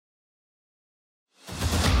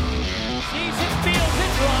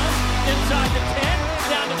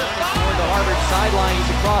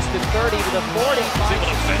across the 30 to the 40. He's able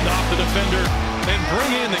to fend off the defender and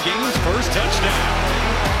bring in the game's first touchdown.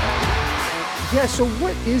 Yeah, so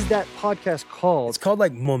what is that podcast called? It's called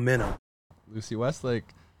like Momentum. Lucy Westlake,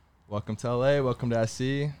 welcome to LA, welcome to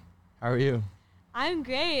SC. How are you? I'm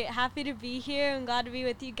great. Happy to be here. I'm glad to be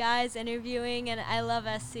with you guys interviewing, and I love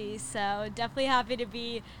SC, so definitely happy to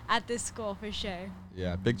be at this school for sure.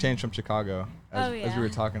 Yeah, big change from Chicago, as we were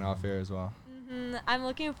talking off air as well. I'm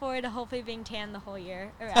looking forward to hopefully being tan the whole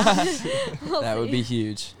year around. That would be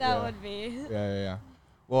huge. That would be. Yeah.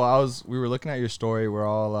 Well, we were looking at your story. We're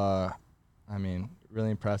all,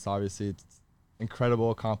 really impressed. Obviously, it's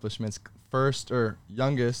incredible accomplishments. First or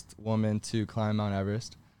youngest woman to climb Mount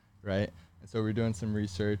Everest, right? And so we're doing some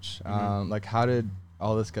research. How did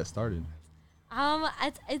all this get started?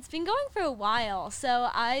 It's been going for a while. So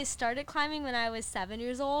I started climbing when I was 7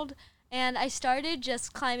 years old, and I started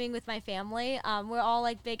just climbing with my family. We're all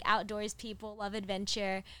like big outdoors people, love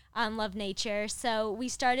adventure, love nature. So we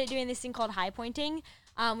started doing this thing called high pointing,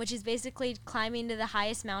 which is basically climbing to the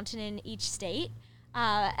highest mountain in each state.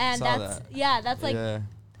 That's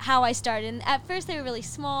how I started. And at first they were really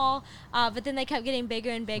small, but then they kept getting bigger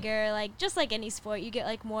and bigger. Like just like any sport, you get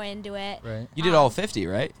like more into it. Right. You did all 50,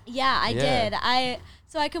 right? Yeah, I did.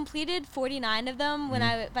 I completed 49 of them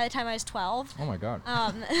by the time I was 12. Oh my God.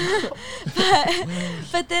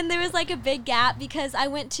 But then there was like a big gap because I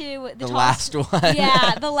went to the last one.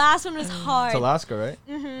 Yeah, the last one was hard. It's Alaska, right?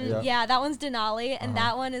 Mm-hmm. Yeah, that one's Denali, and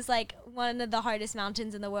that one is like one of the hardest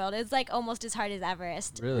mountains in the world. It's like almost as hard as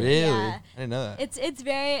Everest. Really? Yeah. I didn't know that. It's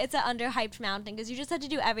an underhyped mountain because you just have to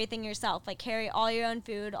do everything yourself, like carry all your own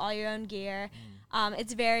food, all your own gear.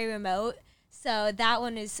 It's very remote. So that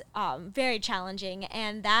one is very challenging,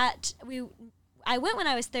 and I went when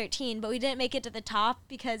I was 13, but we didn't make it to the top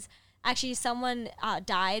because actually someone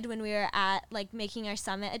died when we were at like making our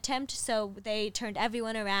summit attempt. So they turned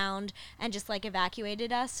everyone around and just like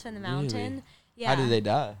evacuated us from the mountain. Really? Yeah. How did they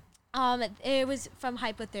die? It was from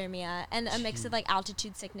hypothermia and a mix of like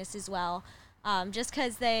altitude sickness as well. Just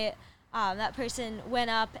because that person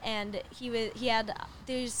went up and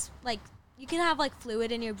there's like. You can have like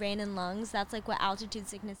fluid in your brain and lungs. That's like what altitude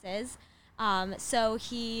sickness is. So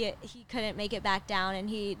he couldn't make it back down and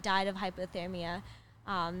he died of hypothermia.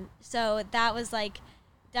 So that was like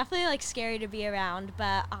definitely like scary to be around.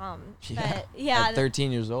 But At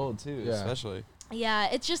 13 years old too, especially. Yeah,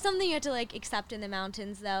 it's just something you have to like accept in the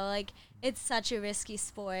mountains though. Like it's such a risky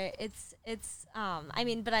sport.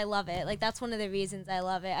 But I love it. Like that's one of the reasons I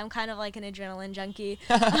love it. I'm kind of like an adrenaline junkie.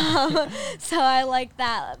 So I like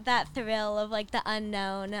that thrill of like the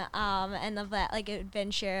unknown, and of that like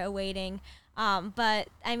adventure awaiting. But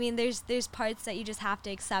I mean there's parts that you just have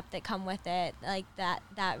to accept that come with it, like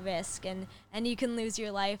that risk and you can lose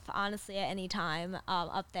your life honestly at any time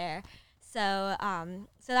up there. So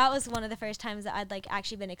that was one of the first times that I'd like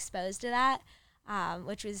actually been exposed to that,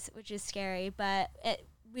 which was scary. But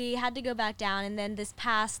we had to go back down, and then this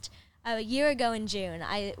past a year ago in June,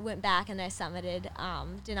 I went back and I summited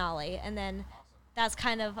Denali, and then that's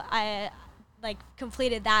kind of I like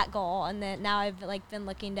completed that goal, and then now I've like been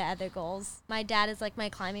looking to other goals. My dad is like my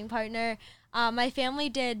climbing partner. My family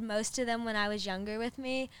did most of them when I was younger with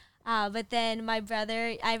me. But then my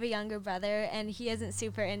brother, I have a younger brother, and he isn't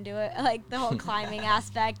super into it, like the whole climbing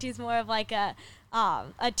aspect. He's more of like a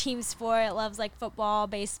team sport, loves like football,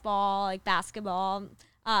 baseball, like basketball,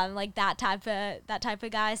 like that type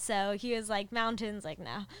of guy. So he was like mountains, like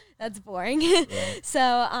no, that's boring. Right.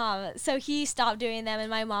 So he stopped doing them,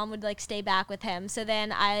 and my mom would like stay back with him. So then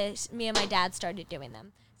me and my dad started doing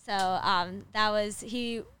them. So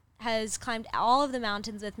he has climbed all of the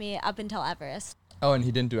mountains with me up until Everest. Oh, and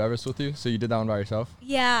he didn't do Everest with you? So you did that one by yourself?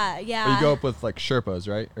 Yeah. But you go up with like Sherpas,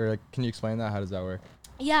 right? Or like, can you explain that? How does that work?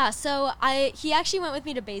 Yeah, so he actually went with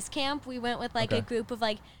me to base camp. We went with like a group of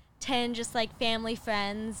like 10 just like family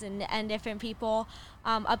friends and different people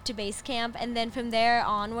up to base camp. And then from there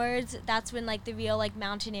onwards, that's when like the real like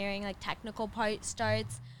mountaineering like technical part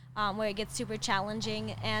starts, where it gets super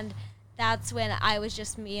challenging. And that's when I was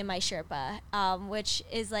just me and my Sherpa, which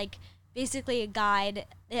is like basically a guide.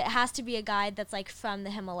 It has to be a guide that's like from the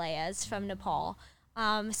Himalayas, from Nepal.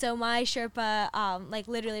 So my Sherpa like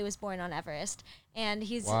literally was born on Everest, and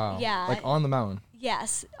he's like on the mountain.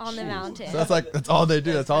 Yes, on the mountain. So that's all they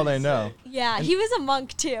do. That's all they know. Yeah, and he was a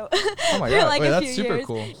monk too. Oh my God! Like that's super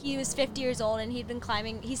cool. He was 50 years old, and he'd been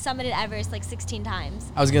climbing. He summited Everest like 16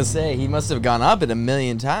 times. I was gonna say he must have gone up it a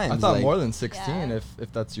million times. I thought more than 16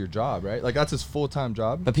 if that's your job, right? Like that's his full-time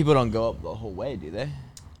job. But people don't go up the whole way, do they?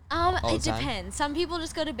 all It the time? depends. Some people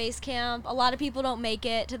just go to base camp. A lot of people don't make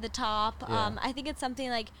it to the top. Yeah. I think it's something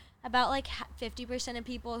like about like 50% of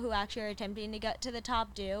people who actually are attempting to get to the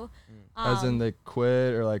top do. As in they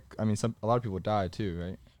quit, or like, I mean, a lot of people die too,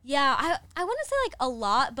 right? Yeah, I want to say like a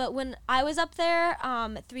lot, but when I was up there,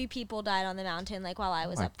 3 people died on the mountain like while I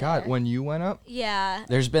was My up God, there. when you went up, Yeah.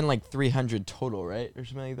 There's been like 300 total, right? Or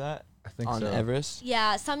something like that? I think on so. Everest?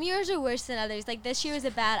 Yeah, some years are worse than others. Like this year was a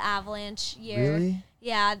bad avalanche year. Really?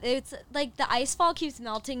 Yeah, it's like the ice fall keeps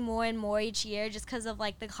melting more and more each year just because of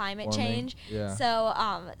like the climate Warming, change. yeah.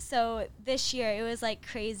 So this year it was like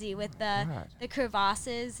crazy with the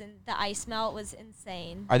crevasses, and the ice melt was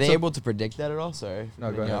insane. Are they So- able to predict that at all? Sorry.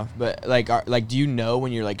 No, go ahead. But like, do you know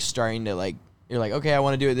when you're like starting to like, you're like, okay, I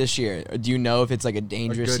want to do it this year? Or do you know if it's like a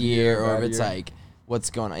dangerous good year, year, or if bad it's year? like, what's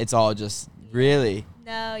going on? It's all just really.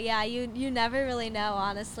 No, yeah, you never really know,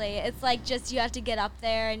 honestly. It's like just you have to get up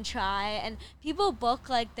there and try. And people book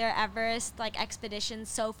like their Everest like expeditions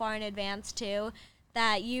so far in advance too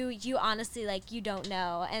that you honestly like you don't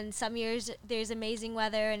know. And some years there's amazing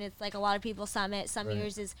weather and it's like a lot of people summit. Some Right.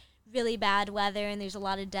 years is really bad weather and there's a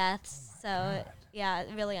lot of deaths. So yeah,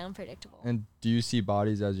 really unpredictable. And do you see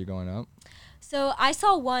bodies as you're going up? So I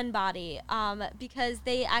saw one body because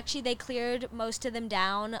they cleared most of them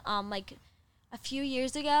down like a few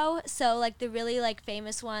years ago. So like the really like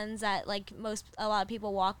famous ones that like a lot of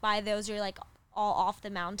people walk by, those are like all off the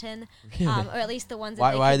mountain, Really? or at least the ones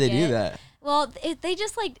that Why they do they could do get. that? Well, they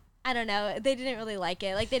just like I don't know, they didn't really like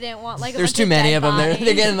it. Like they didn't want like a There's bunch too many dead of them. They're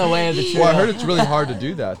bodies. getting in the way of the trail. Well, I heard it's really hard to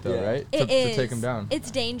do that though, Yeah. right? It To is. take them down. It's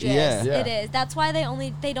dangerous. Yeah. Yeah. It is. That's why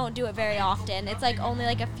they don't do it very often. It's like only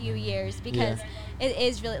like a few years because it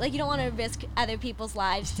is really like you don't want to risk other people's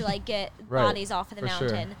lives to like get Right. bodies off of the For sure.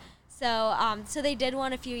 mountain. So they did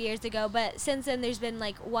one a few years ago, but since then there's been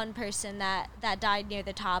like one person that died near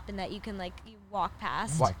the top and that you can like you walk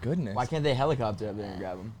past. My goodness. Why can't they helicopter up there and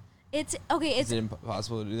grab them? It's okay. Is it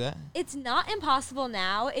impossible to do that? It's not impossible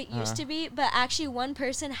now. It used to be, but actually one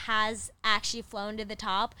person has actually flown to the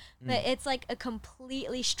top, but it's like a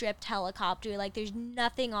completely stripped helicopter. Like there's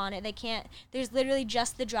nothing on it. There's literally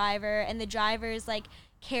just the driver, and the driver is like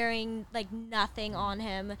carrying like nothing on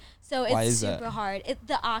him. So Why it's is that? super hard.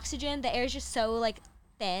 The oxygen, the air is just so like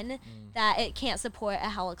thin that it can't support a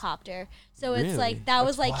helicopter. So it's Really? like that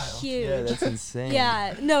was like wild. huge. Yeah, that's insane.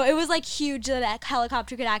 Yeah, no, it was like huge that a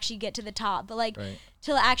helicopter could actually get to the top, but like Right.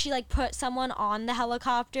 to actually like put someone on the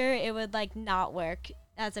helicopter, it would like not work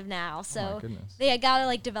as of now. So goodness. they gotta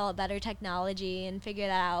like develop better technology and figure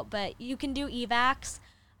that out. But you can do evacs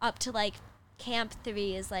up to like Camp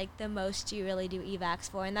 3 is like the most you really do evacs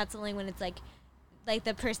for, and that's only when it's like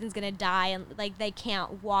the person's gonna die and like they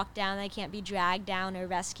can't walk down, they can't be dragged down or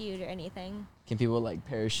rescued or anything. Can people like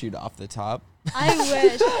parachute off the top? I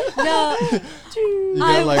wish. No, You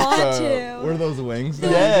I get, like, want to. What are those wings?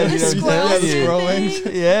 Yeah, the you know, squirrel yeah, the suit squirrel thing.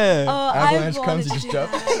 wings. Yeah. Oh, Avalanche I've comes, wanted you to just do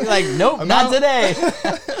jump. that. You're like, nope, I'm not out. today.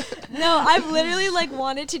 No, I've literally like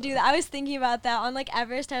wanted to do that. I was thinking about that on like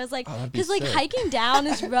Everest. I was like, that'd be because like sick. hiking down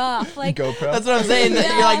is rough. Like GoPro. That's what I'm saying. That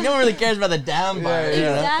Yeah. You're like, no one really cares about the down part. Yeah, you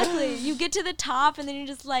know? exactly. You get to the top and then you're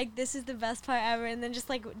just like, this is the best part ever, and then just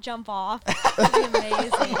like jump off. It'd be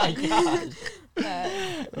amazing. Oh my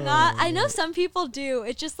gosh. I know some people do.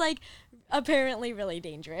 It's just like apparently really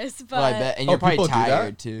dangerous. But Well, I bet. And you're probably people do that?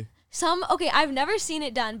 tired too. I've never seen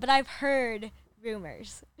it done, but I've heard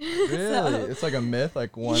rumors. Really? It's like a myth,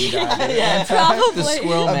 like one guy. Yeah, Probably. the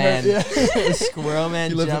squirrel I've man. heard- yeah. The squirrel man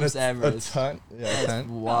He lives jumps in a Everest. tent. Yeah, That's tent.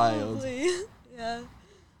 wild. Probably. Yeah.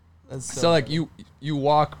 That's So like you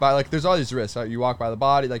walk by, like there's all these risks, right? You walk by the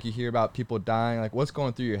body, like you hear about people dying, like what's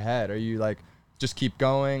going through your head? Are you like just keep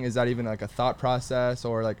going? Is that even like a thought process,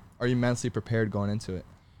 or like are you mentally prepared going into it?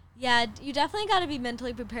 Yeah, you definitely got to be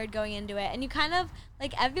mentally prepared going into it. And you kind of,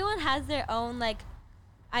 like, everyone has their own, like,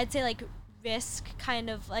 I'd say, like, risk,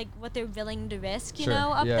 kind of, like, what they're willing to risk, you Sure.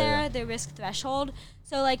 know, up Yeah, there, yeah. their risk threshold.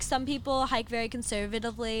 So, like, some people hike very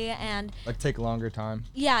conservatively and, Like take longer time.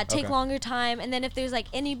 yeah, take Okay. longer time. And then if there's, like,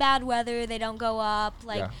 any bad weather, they don't go up,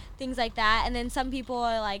 like, Yeah. things like that. And then some people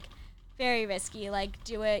are, like, very risky, like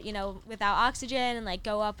do it, you know, without oxygen and like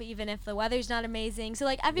go up even if the weather's not amazing. So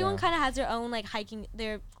like everyone Yeah. kind of has their own like hiking,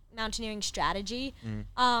 their mountaineering strategy.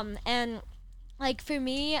 And like for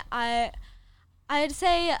me, I'd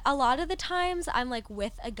say a lot of the times I'm like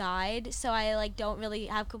with a guide, so I like don't really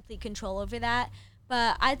have complete control over that.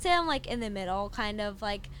 But I'd say I'm like in the middle, kind of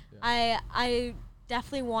like I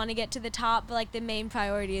definitely want to get to the top, but like the main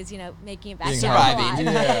priority is, you know, making it back Being down surviving.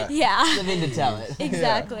 alive. Yeah. Yeah. Living to tell it.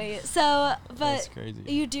 Exactly. So, but That's crazy.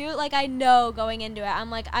 you do, like, I know going into it, I'm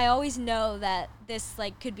like, I always know that this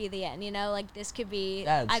like could be the end, you know, like this could be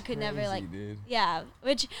That's I could never crazy, like dude. yeah,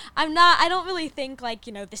 which I don't really think like,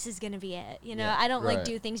 you know, this is gonna be it, you know. Yeah. I don't like Right.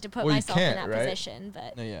 do things to put Well, you myself in can't, that right? position,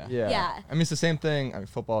 but No, yeah. Yeah. I mean, it's the same thing. I mean,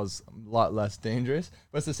 football is a lot less dangerous,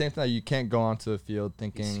 but it's the same thing that you can't go onto the field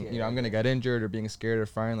thinking, you know, I'm going to get injured or being scared or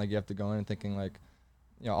frightened. Like, you have to go in thinking, like,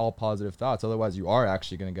 you know, all positive thoughts. Otherwise, you are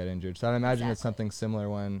actually going to get injured. So I imagine it's Exactly. something similar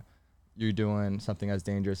when you're doing something as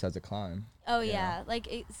dangerous as a climb. oh yeah, like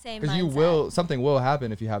same Because mindset. something will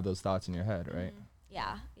happen if you have those thoughts in your head, right?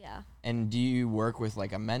 Yeah. And do you work with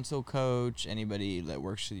like a mental coach, anybody that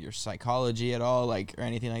works with your psychology at all, like, or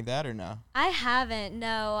anything like that, or no? I haven't.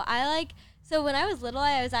 No, so when I was little,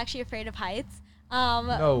 I was actually afraid of heights.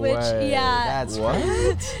 No which way. yeah, That's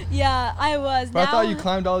What? yeah, I was. But I thought you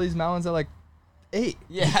climbed all these mountains at like 8.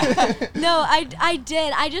 Yeah. No, I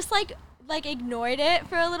did. I just like ignored it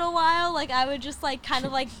for a little while. Like I would just like kind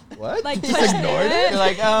of like What? like You push ignored through You're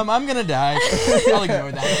like, I'm gonna die. I'll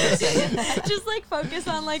ignore that for a second. just like focus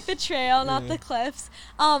on like the trail, not the cliffs.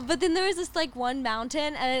 But then there was this like one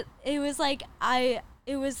mountain, and it was like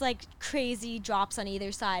it was like crazy drops on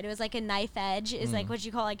either side. It was like a knife edge is like what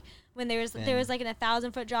you call like when there was like an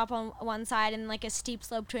 1,000-foot drop on one side and like a steep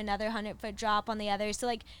slope to another 100-foot drop on the other. So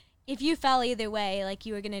like if you fell either way, like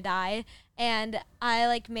you were gonna die. And I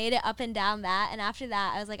like made it up and down that, and after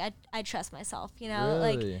that I was like I trust myself, you know.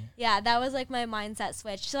 Really? Like yeah, that was like my mindset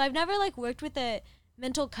switch. So I've never like worked with a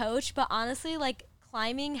mental coach, but honestly like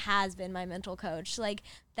climbing has been my mental coach. Like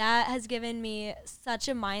that has given me such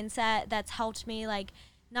a mindset that's helped me like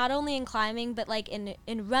not only in climbing but like in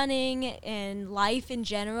running, in life in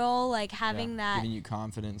general, like having that Giving you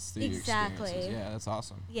confidence through Exactly. your experiences. Yeah, that's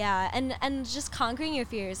awesome. yeah, and just conquering your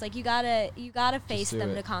fears. Like you gotta face do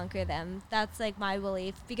them it. to conquer them. That's like my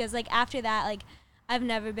belief, because like after that, like I've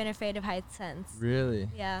never been afraid of heights since. Really?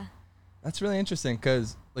 Yeah. That's really interesting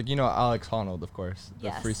because, like, you know, Alex Honnold, of course, the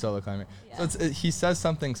Yes. free solo climber. Yeah. So he says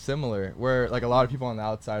something similar where, like, a lot of people on the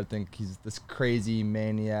outside think he's this crazy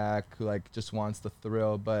maniac who, like, just wants the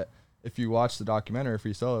thrill. But if you watch the documentary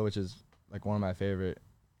Free Solo, which is, like, one of my favorite,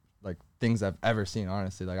 like, things I've ever seen,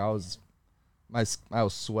 honestly. Like, I was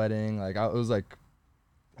sweating. Like, it was like,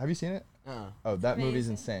 have you seen it? Oh, that movie's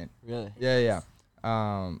amazing. insane. Really? Yeah.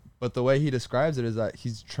 But the way he describes it is that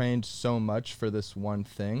he's trained so much for this one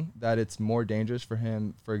thing that it's more dangerous for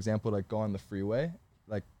him, for example, like go on the freeway,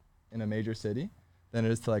 like in a major city, than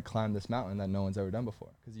it is to like climb this mountain that no one's ever done before,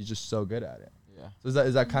 because he's just so good at it. Yeah. So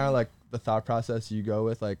is that kind of like the thought process you go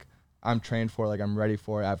with? Like, I'm trained for, like, I'm ready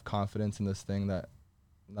for it, I have confidence in this thing that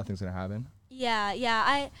nothing's gonna happen.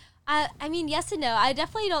 Yeah. I mean, yes and no. I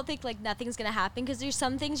definitely don't think like nothing's gonna happen, because there's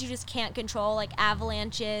some things you just can't control, like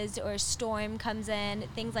avalanches or a storm comes in,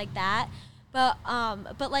 things like that. But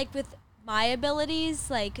like with my abilities,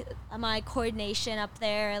 like my coordination up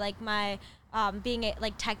there, like my being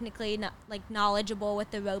like technically like knowledgeable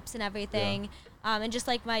with the ropes and everything, and just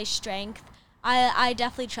like my strength. I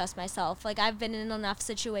definitely trust myself. Like I've been in enough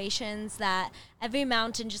situations that every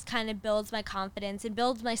mountain just kind of builds my confidence and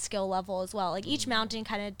builds my skill level as well. Like each mountain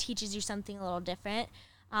kind of teaches you something a little different.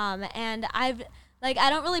 And I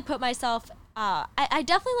don't really put myself, I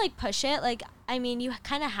definitely like push it. Like, I mean, you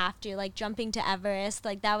kind of have to, like jumping to Everest,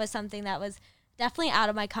 like that was something that was definitely out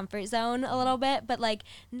of my comfort zone a little bit, but like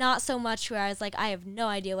not so much where I was like, I have no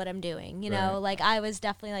idea what I'm doing, you know. Right. Like I was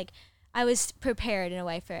definitely like, I was prepared in a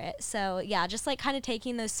way for it. So yeah, just like kind of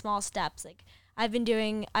taking those small steps. Like I've been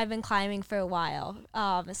climbing for a while.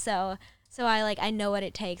 So I know what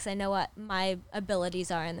it takes. I know what my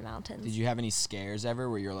abilities are in the mountains. Did you have any scares ever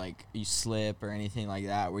where you're like, you slip or anything like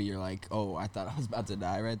that, where you're like, oh, I thought I was about to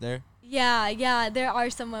die right there? Yeah, there are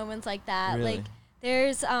some moments like that. Really? Like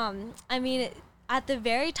there's I mean, at the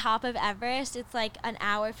very top of Everest, it's like an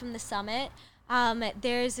hour from the summit.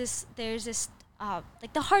 There's this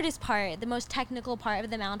like the hardest part, the most technical part of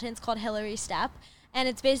the mountain is called Hillary Step, and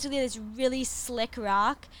it's basically this really slick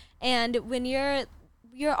rock. And when you're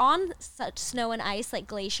on such snow and ice, like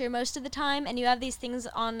glacier most of the time, and you have these things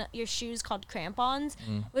on your shoes called crampons,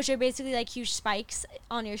 which are basically like huge spikes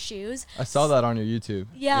on your shoes. I saw that on your YouTube.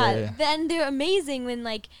 Yeah. Then they're amazing when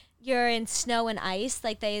like you're in snow and ice.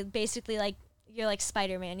 Like they basically like you're like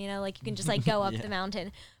Spider-Man, you know, like you can just like go up the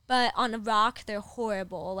mountain. But on a rock, they're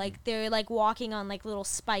horrible. Like they're like walking on like little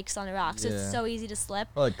spikes on a rock, so it's so easy to slip.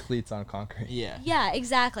 Or like cleats on concrete. Yeah. Yeah,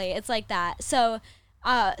 exactly. It's like that. So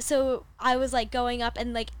I was like going up,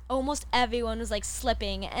 and like almost everyone was like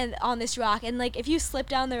slipping and on this rock, and like if you slip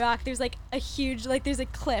down the rock, there's like a huge, like there's a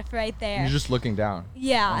cliff right there. You're just looking down.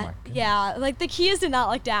 Yeah, Oh yeah. Like the key is to not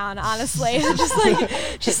look down. Honestly, just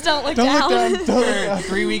like just don't look Don't down. look down. For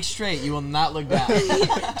 3 weeks straight, you will not look down.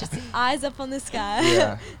 Just eyes up on the sky.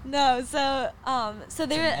 Yeah. No, so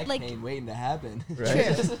they were Neck like. pain waiting to happen.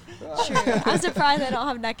 Right. True. I'm surprised I don't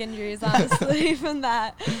have neck injuries, honestly, from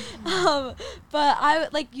that.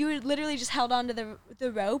 But you were literally just held onto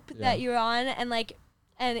the rope that you were on,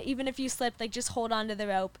 and even if you slipped, like just hold on to the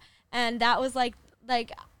rope. And that was like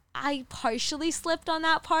I partially slipped on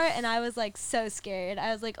that part, and I was like so scared.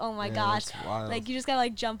 I was like, oh my gosh, that's wild. like you just gotta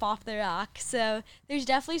like jump off the rock. So there's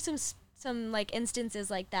definitely some like instances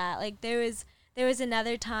like that. Like there was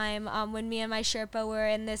another time when me and my Sherpa were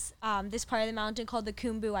in this part of the mountain called the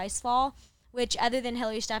Khumbu Ice Fall, which other than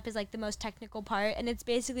Hillary Step is like the most technical part, and it's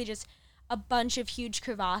basically just a bunch of huge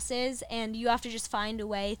crevasses, and you have to just find a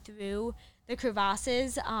way through the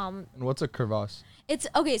crevasses. And what's a crevasse? It's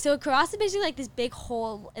okay, so a crevasse is basically like this big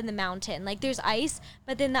hole in the mountain. Like there's ice,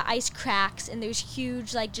 but then the ice cracks, and there's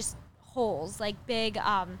huge like just holes, like big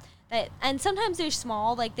and sometimes they're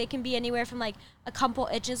small, like they can be anywhere from like a couple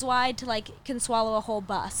inches wide to like can swallow a whole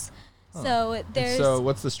bus. Huh. So there's So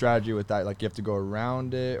what's the strategy with that? Like you have to go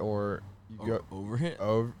around it, or you go Over it?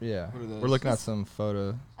 over? Yeah. What are those? We're looking at some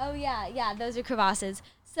photos. Oh yeah, those are crevasses.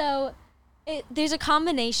 So there's a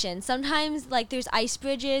combination. Sometimes like there's ice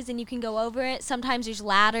bridges and you can go over it. Sometimes there's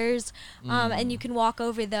ladders, and you can walk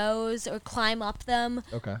over those or climb up them.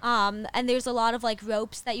 Okay. And there's a lot of like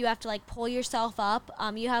ropes that you have to like pull yourself up.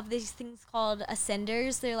 You have these things called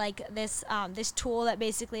ascenders. They're like this tool that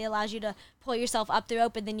basically allows you to pull yourself up the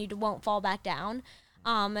rope, and then you won't fall back down.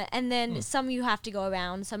 And then some you have to go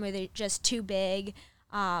around. Some are just too big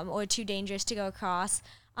or too dangerous to go across.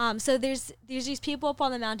 So there's these people up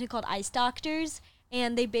on the mountain called ice doctors,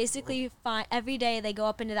 and they basically find every day they go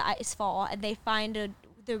up into the ice fall and they find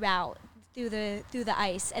the route through the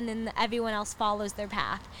ice, and then everyone else follows their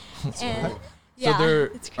path. And yeah, So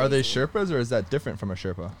it's are they crazy. Sherpas, or is that different from a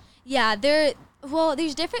Sherpa? Yeah,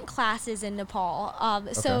 there's different classes in Nepal.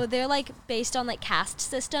 So Okay. they're like based on like caste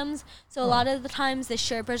systems. So a lot of the times the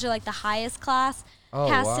Sherpas are like the highest class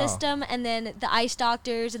caste wow. system, and then the ice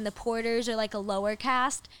doctors and the porters are like a lower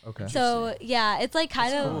caste. Okay. So yeah, it's like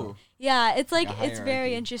kind of cool. yeah, it's like Like a it's very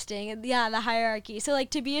hierarchy. interesting. Yeah, the hierarchy. So like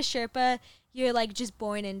to be a Sherpa, you're like just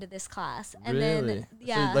born into this class, and Really? then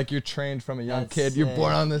yeah, So, like you're trained from a young That's kid. You're sick.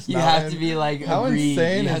 born on this You mountain. have to be like How agreed.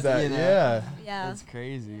 insane You is have to that? be in a- Yeah. yeah. That's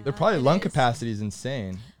crazy. Their probably it lung is. capacity is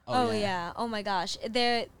insane. Oh yeah. Oh my gosh.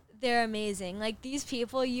 They're amazing. Like these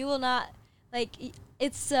people, you will not like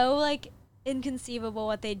it's so like inconceivable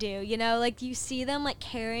what they do. You know, like you see them like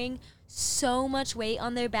carrying so much weight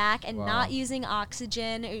on their back and Wow. not using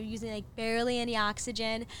oxygen or using like barely any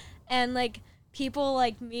oxygen, and like people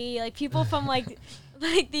like me, like people from like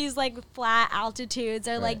like these like flat altitudes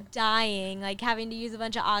are like Right. dying, like having to use a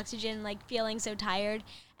bunch of oxygen, like feeling so tired,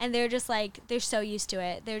 and they're just like they're so used to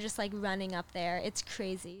it. They're just like running up there. It's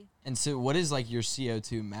crazy. And so what is like your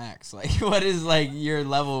CO2 max? Like what is like your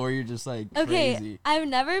level where you're just like Okay, crazy? I've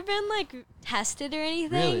never been like tested or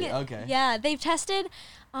anything. Really? Okay. Yeah, they've tested.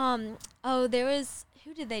 There was,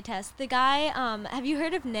 who did they test? The guy. Have you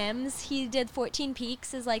heard of NIMS? He did 14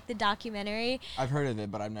 Peaks as like the documentary. I've heard of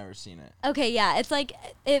it, but I've never seen it. Okay, yeah, it's like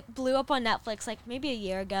it blew up on Netflix like maybe a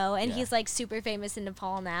year ago, and Yeah. he's like super famous in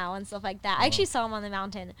Nepal now and stuff like that. I actually saw him on the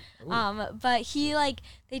mountain. But he like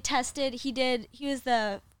they tested. He was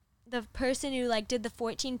the person who like did the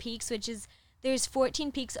 14 peaks, which is there's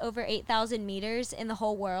 14 peaks over 8,000 meters in the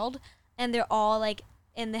whole world, and they're all like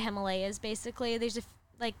in the Himalayas basically. There's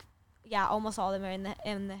almost all of them are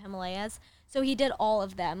in the Himalayas. So he did all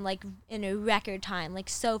of them like in a record time, like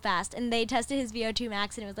so fast, and they tested his VO2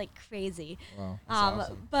 max, and it was like crazy. Wow.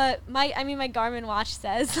 awesome. But my Garmin watch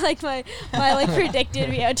says like my like predicted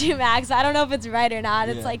VO2 max. I don't know if it's right or not.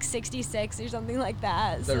 It's Yeah. like 66 or something like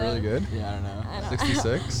that. Is that really good? Yeah, I don't know. I don't-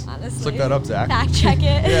 66? Honestly. Let's look that up, Zach. Fact check it.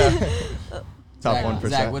 Yeah. Top Zach, 1%.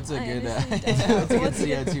 Zach, what's a I good honestly don't know. what's a good What's a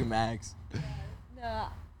good- CO2 max? No,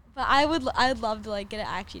 but I'd love to like get it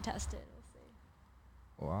actually tested. We'll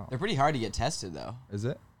see. Wow. They're pretty hard to get tested though. Is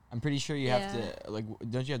it? I'm pretty sure you have Yeah. to like.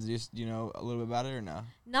 Don't you have to do you know a little bit about it or no?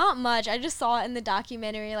 Not much. I just saw it in the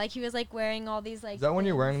documentary. Like he was like wearing all these like. Is that when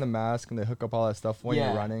you're things. wearing the mask and they hook up all that stuff when Yeah.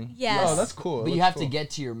 you're running? Yes. Oh, that's cool. It But you looks have cool. to get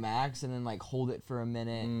to your max and then like hold it for a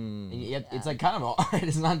minute. Mm. And it's like kind of hard.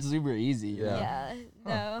 It's not super easy. you know? Yeah.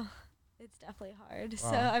 No, it's definitely hard.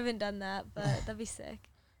 So Wow. I haven't done that, but that'd be sick.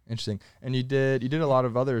 Interesting. And you did a lot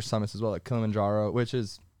of other summits as well, like Kilimanjaro, which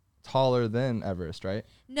is taller than Everest, right?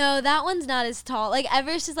 No, that one's not as tall. Like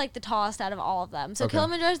Everest is like the tallest out of all of them. So Okay.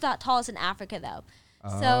 Kilimanjaro's not tallest in Africa though.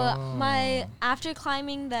 So after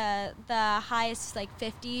climbing the highest like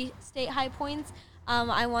 50 state high points,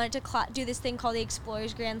 I wanted to do this thing called the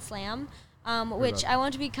Explorers Grand Slam, which I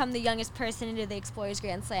want to become the youngest person into the Explorers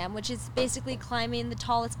Grand Slam, which is basically climbing the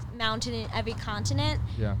tallest mountain in every continent,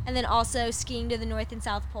 and then also skiing to the North and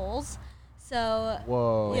South Poles. So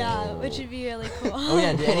Whoa. yeah, which would be really cool. Oh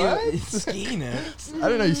yeah, did anyone skiing it? I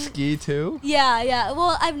didn't know you ski too. Yeah.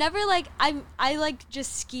 Well, I've never I like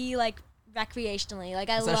just ski like recreationally. Like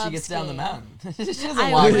I That's love how she gets skiing. down the mountain. She doesn't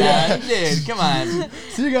I walk love down. it. Dude, come on.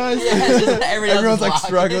 See you guys. Everyone's like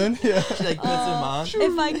struggling. Yeah. She like puts them on.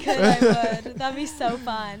 If I could, I would. That'd be so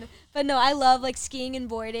fun. But no, I love like skiing and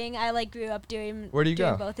boarding. I like grew up doing Where do you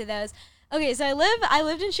go? both of those. Okay, so I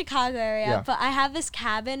lived in Chicago area, Yeah. but I have this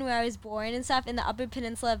cabin where I was born and stuff in the Upper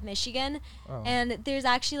Peninsula of Michigan, and there's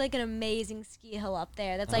actually like an amazing ski hill up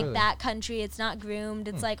there. That's like really? that country. It's not groomed.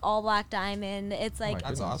 It's like all black diamond. It's like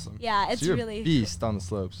That's awesome. yeah, it's So you're really. a beast on the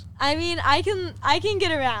slopes. I mean, I can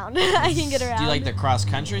get around. I can get around. Do you like the cross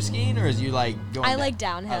country skiing, or is you like going? I down? like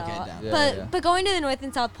downhill. Okay, down. Yeah. But going to the North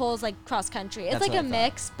and South Pole is like cross country. It's That's like what a I thought.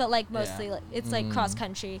 mix, but like mostly like, it's like cross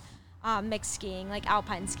country, mixed skiing, like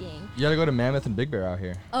alpine skiing. You gotta go to Mammoth and Big Bear out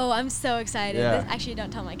here. Oh, I'm so excited. Yeah. Actually, don't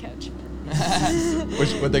tell my coach.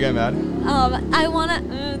 Would they get mad? I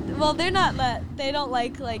wanna. Well, they're not. They don't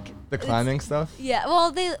like The it's- climbing stuff? Yeah.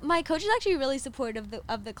 Well, my coach is actually really supportive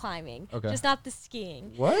of the climbing. Okay. Just not the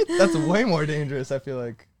skiing. What? That's way more dangerous, I feel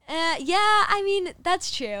like. Yeah. I mean, that's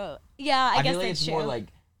true. Yeah. I guess feel like that's it's true. more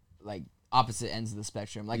like opposite ends of the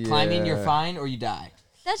spectrum. Like climbing, you're Yeah. fine or you die.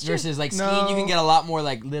 that's true. Versus like skiing, you can get a lot more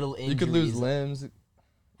like little injuries. You could lose limbs.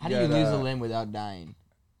 How do you lose a limb without dying?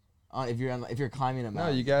 If you're climbing a No,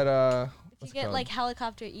 mountain. you got If what's you it get called? like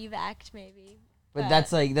helicopter evac, maybe. But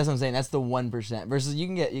that's what I'm saying. That's the 1%. Versus you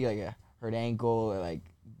get like a hurt ankle or like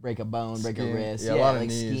break a bone, break a Skiing. wrist. Yeah, a lot of like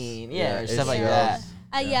knees. skiing. Yeah, Yeah, or stuff like ACLs.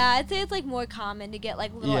 that. Yeah, I'd say it's like more common to get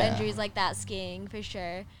like little Yeah. injuries like that skiing for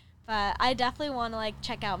sure. But I definitely want to like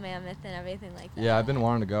check out Mammoth and everything like that. Yeah, I've been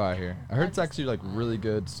wanting to go out here. I heard it's That'd be actually like really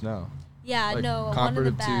good snow. Yeah, Like no, one of the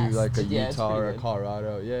comparative best. to like a Yeah, it's Utah pretty or a good.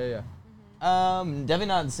 Colorado. Yeah. Definitely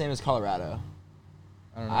not the same as Colorado.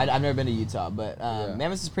 I don't know. I've never been to Utah, but Yeah.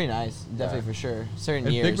 Mammoth is pretty nice. Definitely for sure. Certain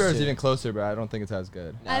And years. Big Bear is too. even closer, but I don't think it's as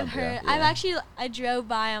good. No, I've heard. yeah. I drove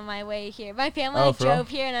by on my way here. My family Oh, like, for real? drove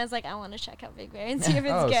here, and I was like, I want to check out Big Bear and see if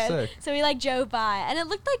it's Oh, good. sick. So we like drove by, and it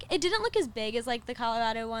looked like it didn't look as big as like the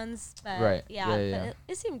Colorado ones, but Right. yeah, Yeah. but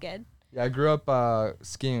it seemed good. Yeah, I grew up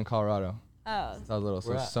skiing in Colorado Oh, since I was little, so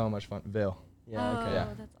Where it's at? so much fun. Vail. Yeah. Okay. Yeah.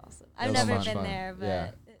 that's awesome. I've That's never much been fun. there, but Yeah.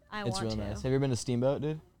 I It's want real to. nice. Have you ever been to Steamboat,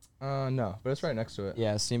 dude? No, but it's right next to it.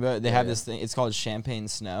 Yeah, Steamboat. They Yeah, have yeah. this thing. It's called Champagne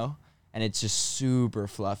Snow, and it's just super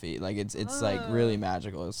fluffy. Like it's like really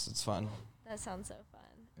magical. It's fun. That sounds so fun.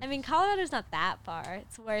 I mean, Colorado's not that far.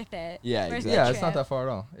 It's worth it. Yeah, Worth exactly. the Yeah, it's not trip. that far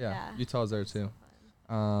at all. Yeah, Yeah. Utah's there too.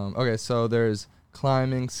 Okay, so there's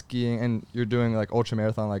climbing, skiing, and you're doing like ultra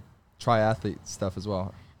marathon, like triathlete stuff as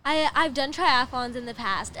well. I've done triathlons in the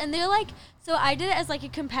past, and they're like, so I did it as like a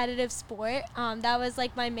competitive sport. That was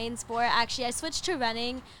like my main sport. Actually, I switched to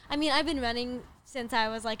running. I mean, I've been running since I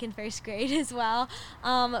was like in first grade as well.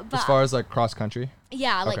 But As far as like cross country.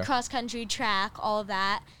 yeah, like Okay. cross country, track, all of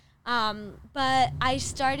that. But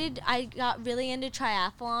I got really into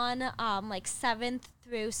triathlon like 7th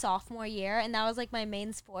through sophomore year, and that was like my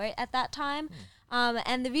main sport at that time.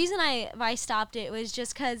 And the reason I stopped it was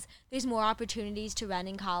just because there's more opportunities to run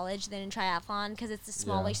in college than in triathlon because it's a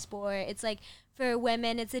smaller Yeah. sport. It's like for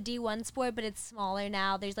women, it's a D1 sport, but it's smaller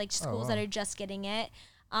now. There's like schools that wow. are just getting it.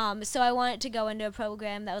 So I wanted to go into a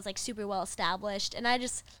program that was like super well established, and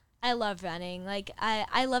I love running. Like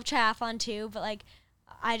I love triathlon too, but like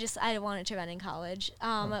I wanted to run in college.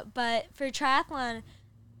 But for triathlon,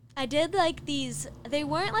 I did like these. They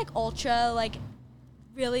weren't like ultra like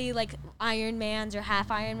really like Ironmans or half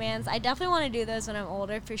Ironmans. I definitely want to do those when I'm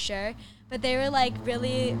older for sure. But they were like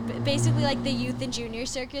really basically like the youth and junior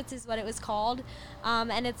circuits is what it was called.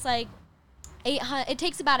 And it's like 800. It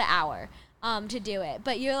takes about an hour to do it,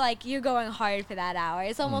 but you're going hard for that hour.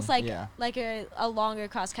 It's almost like yeah. like a longer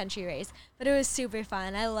cross country race. But it was super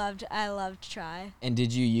fun. I loved to try. And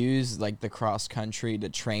did you use like the cross country to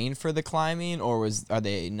train for the climbing, or are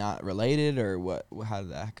they not related, or what? How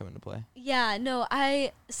did that come into play? Yeah, no,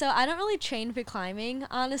 I don't really train for climbing,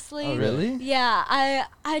 honestly. Oh, really? Yeah,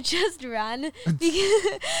 I just run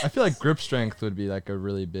because I feel like grip strength would be like a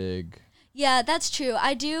really big. Yeah, that's true.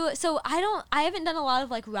 I do. So I haven't done a lot of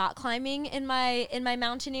like rock climbing in my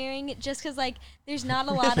mountaineering, just because like there's not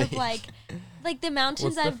a lot of like the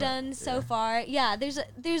mountains What's I've different? done so far. Yeah,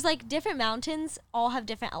 there's like different mountains all have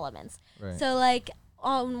different elements. Right. So like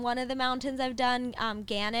on one of the mountains I've done,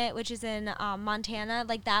 Gannett, which is in Montana,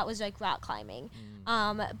 like that was like rock climbing.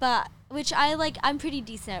 But which I'm pretty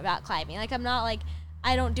decent at rock climbing. Like I'm not like,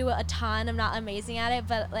 I don't do it a ton. I'm not amazing at it,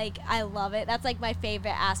 but like I love it. That's like my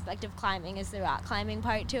favorite aspect of climbing is the rock climbing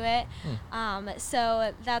part to it.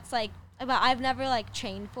 So that's like, but I've never like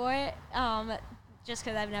trained for it. Just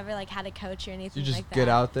because I've never like had a coach or anything You just like that. get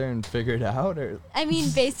out there and figure it out, or I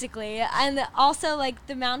mean, basically, and also like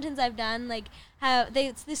the mountains I've done, like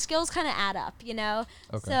the skills kind of add up, you know.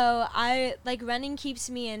 Okay. So I like running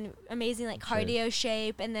keeps me in amazing like cardio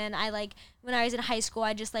shape, and then I like when I was in high school,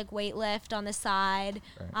 I just like weight lift on the side,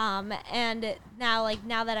 Right. and now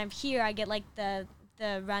that I'm here, I get like the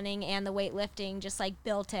running and the weightlifting just like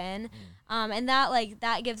built in. And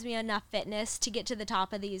that gives me enough fitness to get to the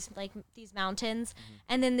top of these mountains.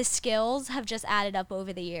 And then the skills have just added up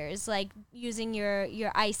over the years, like using your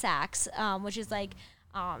ice axe, which is like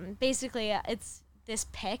basically it's this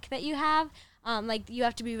pick that you have. Like you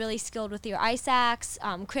have to be really skilled with your ice axe,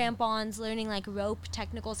 crampons, learning like rope,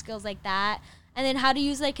 technical skills like that. And then how to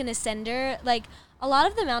use like an ascender. Like a lot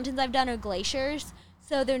of the mountains I've done are glaciers.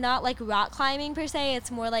 So they're not like rock climbing per se.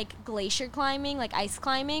 It's more like glacier climbing, like ice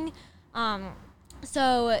climbing.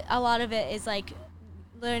 So a lot of it is like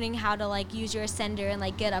learning how to like use your ascender and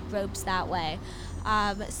like get up ropes that way.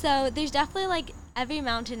 So there's definitely like every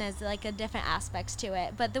mountain has like a different aspects to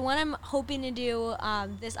it. But the one I'm hoping to do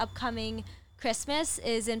this upcoming Christmas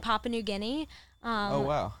is in Papua New Guinea. Oh,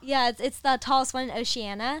 wow. Yeah, it's the tallest one in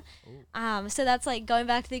Oceania. So that's like going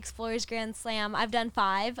back to the Explorers Grand Slam. I've done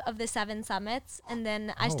 5 of the 7 summits, and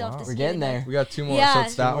then I still have to wow. We're ski getting the- there. we got 2 more. Yeah. So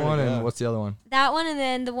it's that 2 more to one, go. and what's the other one? That one, and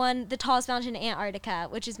then the tallest mountain in Antarctica,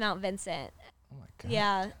 which is Mount Vincent. Oh my god.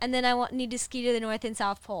 Yeah, and then I need to ski to the North and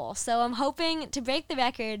South Pole. So I'm hoping to break the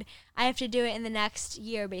record. I have to do it in the next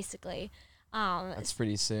year, basically. That's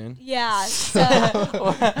pretty soon. Yeah, so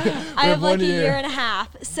I have like 1 a year. year and a half.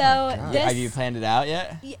 So God. this, Have you planned it out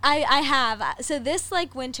yet? I have. So this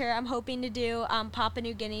like winter, I'm hoping to do Papua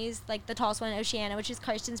New Guinea's like the tallest one in Oceania, which is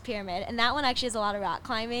Karsten's Pyramid, and that one actually has a lot of rock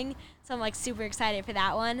climbing. So I'm like super excited for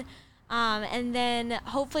that one. And then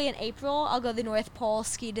hopefully in April I'll go to the North Pole,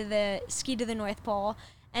 ski to the North Pole.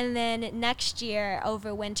 And then next year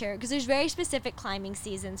over winter, because there's very specific climbing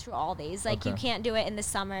seasons for all these. Like you Okay. can't do it in the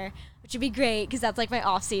summer, which would be great because that's like my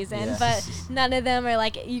off season. Yeah. But none of them are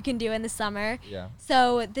like you can do in the summer. Yeah.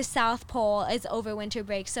 So the South Pole is over winter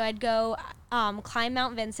break. So I'd go climb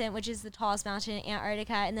Mount Vincent, which is the tallest mountain in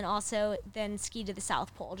Antarctica, and then also ski to the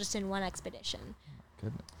South Pole just in one expedition.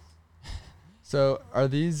 Goodness. So are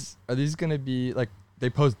these gonna be like, they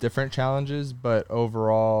pose different challenges, but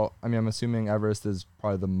overall, I mean, I'm assuming Everest is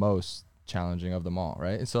probably the most challenging of them all,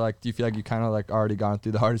 right? And so like, do you feel like you kind of like already gone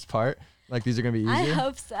through the hardest part? Like these are gonna be easier? I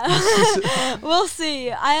hope so. We'll see.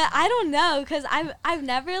 I don't know, because I've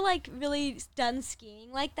never like really done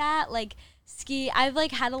skiing like that. Like I've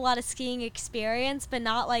like had a lot of skiing experience, but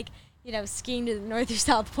not like, you know, skiing to the North or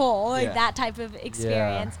South Pole, like Yeah. that type of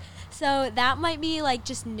experience. So that might be like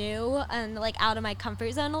just new and like out of my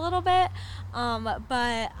comfort zone a little bit.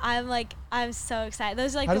 But I'm so excited.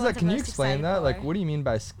 Those are like How the does ones that? I'm Can you most explain excited that? Like, for. what do you mean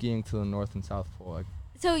by skiing to the North and South Pole? Like,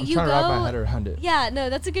 So I'm you trying go. to wrap my head around it. Yeah, no,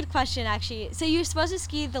 that's a good question actually. So you're supposed to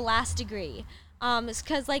ski the last degree.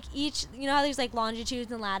 Because like each, you know how there's like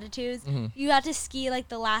longitudes and latitudes. You have to ski like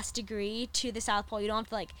the last degree to the South Pole. You don't have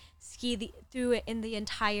to like ski through it in the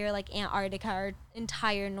entire like Antarctica or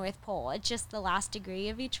entire North Pole. It's just the last degree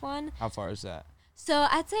of each one. How far is that? So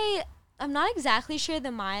I'd say I'm not exactly sure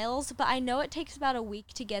the miles, but I know it takes about a week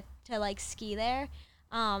to get to like ski there,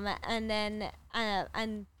 and then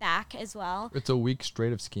and back as well. It's a week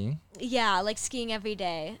straight of skiing. Yeah, like skiing every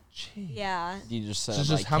day. Jeez. Yeah, You just set So up, it's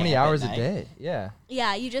just like, how many camp at hours a night? day? Yeah.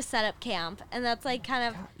 yeah. You just set up camp, and that's like kind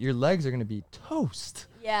of Your legs are gonna be toast.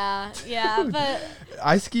 yeah. But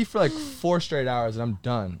I ski for like 4 straight hours and I'm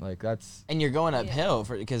done. Like that's. And you're going uphill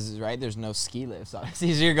because right, there's no ski lifts.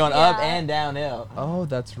 Obviously, so you're going up Yeah. and downhill. Oh,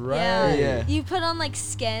 that's right. Yeah. You put on like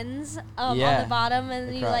skins on Yeah. the bottom, and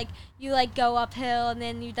then Correct. you go uphill, and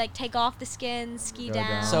then you like take off the skins, ski Go down.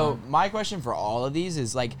 down. So my question for all of these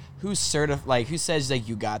is like, who says like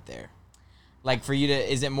you got there? Like for you to,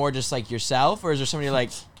 is it more just like yourself, or is there somebody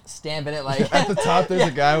like stamping it like At the top, there's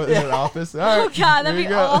a guy in an office. All Oh right, god, that'd here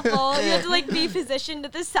be you go. awful. You have to like be positioned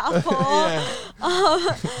at the South Pole.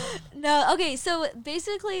 Yeah. No, okay, so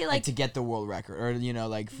basically, Like to get the world record, or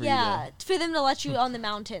like for you for them to let you on the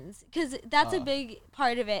mountains, because that's a big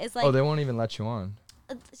part of it. It's like, Oh, they won't even let you on.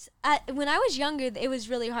 when I was younger, it was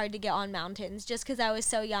really hard to get on mountains just because I was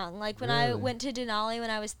so young. Like when I Really? went to Denali when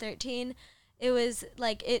I was 13, it was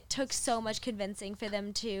like it took so much convincing for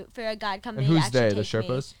a guide company. And who's to actually they? The take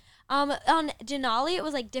me. Sherpas? On Denali, it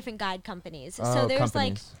was like different guide companies. Oh, So there's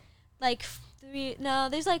companies.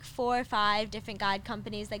 there's like 4 or 5 different guide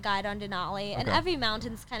companies that guide on Denali, and Okay. every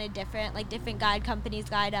mountain's kind of different. Like different guide companies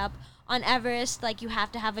guide up. On Everest, like you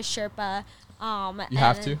have to have a Sherpa. You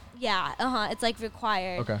have to? Yeah, it's like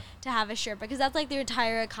required Okay. to have a Sherpa, because that's like their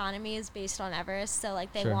entire economy is based on Everest. So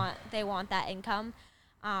like they Sure. want that income.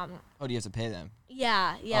 Oh, do you have to pay them?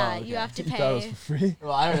 Yeah, Oh, okay. you have to You thought it was pay. for free?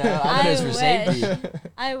 Well, I don't know. I thought it was for wish. safety.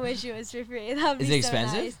 I wish it was for free. That would Is be it so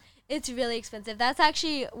expensive? nice. It's really expensive. That's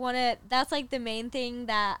actually that's like the main thing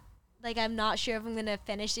that like I'm not sure if I'm gonna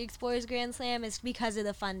finish the Explorers Grand Slam is because of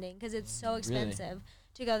the funding, because it's so expensive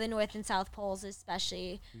to go the North and South Poles,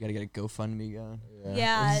 especially. You gotta get a GoFundMe going.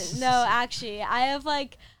 Yeah, no, actually,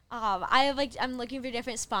 I'm looking for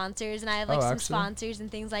different sponsors, and I have like some actually? sponsors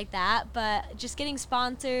and things like that. But just getting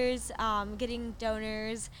sponsors, getting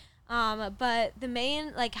donors. But the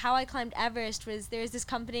main, like how I climbed Everest was there's this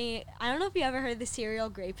company. I don't know if you ever heard of the cereal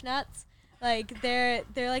Grape Nuts. Like they're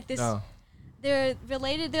like this. No. They're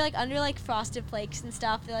related. They're like under like Frosted Flakes and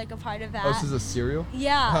stuff. They're like a part of that. Oh, this is a cereal?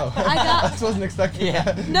 Yeah, Oh. I I got. just wasn't expecting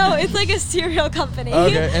that. No, it's like a cereal company.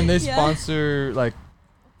 Okay, and they Yeah. sponsor like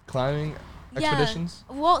climbing expeditions?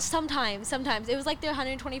 Yeah. Well, sometimes it was like their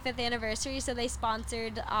 125th anniversary, so they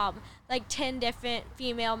sponsored like 10 different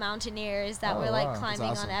female mountaineers that Oh, were like wow. That's climbing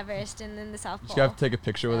awesome. on Everest and then the South You Pole. just have to take a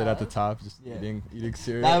picture with it at the top, just Yeah. eating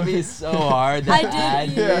cereal. That would be so hard. I that did ad.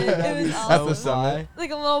 eat it. It was At the awesome. summit.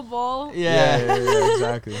 Like a little bowl. Yeah. Yeah,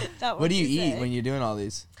 exactly. That What would do you be eat sick. when you're doing all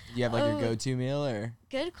these? Do you have like Oh. your go-to meal, or?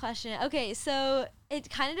 Good question. Okay, so it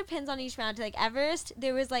kind of depends on each mountain. Like Everest,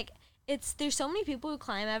 there's so many people who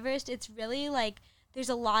climb Everest. It's really like there's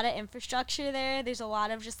a lot of infrastructure there. There's a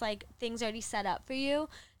lot of just like things already set up for you.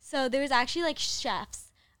 So there's actually like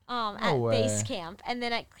chefs at way. base camp and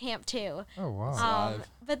then at camp 2. Oh, wow. Live.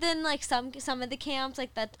 But then like some of the camps,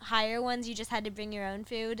 like the higher ones, you just had to bring your own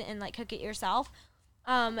food and like cook it yourself.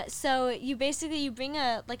 So you bring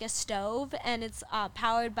a stove, and it's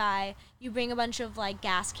powered by, you bring a bunch of like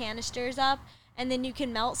gas canisters up, and then you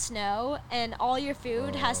can melt snow, and all your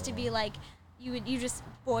food has to be like you just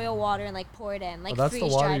boil water and like pour it in like That's the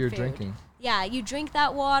water freeze-dried you're food. drinking. Yeah, you drink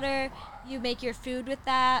that water, you make your food with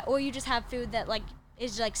that, or you just have food that like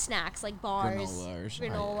is like snacks like bars, Granola or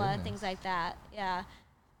something. granola, things like that. Yeah.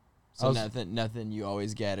 So nothing you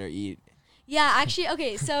always get or eat. Yeah, actually,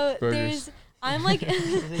 okay, so Burgers. I'm like My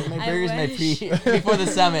I burger's my wish. before the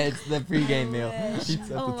summit. It's the pre-game meal.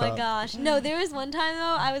 Pizza at Oh the my top. gosh. No, there was one time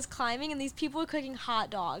though I was climbing and these people were cooking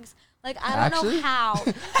hot dogs. Like I don't Actually? know how.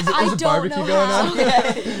 Is I a don't barbecue know going how.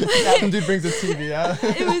 on? Some dude brings a TV out.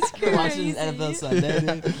 It was crazy. Watching NFL Sunday,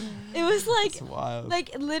 dude. It was It's wild.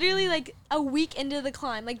 like literally like a week into the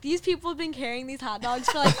climb. Like these people have been carrying these hot dogs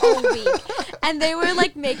for like a week, and they were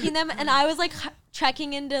like making them, and I was like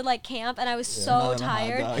trekking into like camp, and I was so Another hot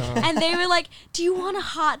tired, dog. and they were like, "Do you want a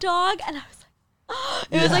hot dog?" And I was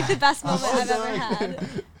like, it was like the best moment Oh, I've ever no.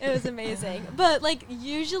 had. It was amazing. But like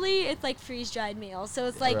usually it's like freeze-dried meals, so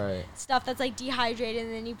it's like Right. stuff that's like dehydrated,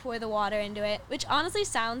 and then you pour the water into it, which honestly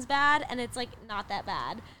sounds bad, and it's like not that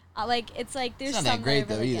bad. Like it's like there's It's not that some great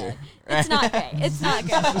that are really though, either. good. It's not great. It's not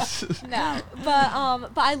good. No,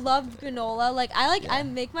 but I love granola. Like I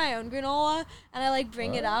make my own granola, and I like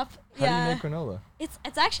bring it What? up. How Yeah, do you make granola?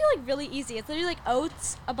 it's actually like really easy. It's literally like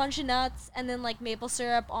oats, a bunch of nuts, and then like maple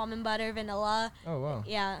syrup, almond butter, vanilla. Oh, wow.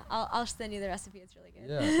 Yeah, I'll send you the recipe. It's really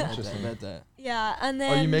good. Yeah, I interesting. bet that. Yeah, and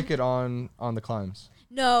then Oh, you make it on the climbs?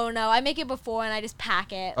 No, I make it before and I just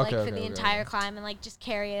pack it like Okay, for the okay, entire okay. climb and like just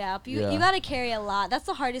carry it up. You Yeah. gotta carry a lot. That's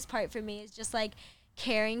the hardest part for me is just like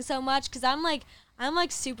carrying so much because I'm like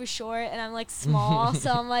super short and I'm like small,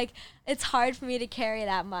 so I'm like it's hard for me to carry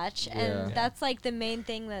that much, and Yeah. that's like the main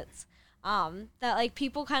thing that's that like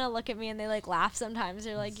people kind of look at me and they like laugh sometimes.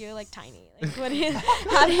 They're like, you're like tiny. Like what do you?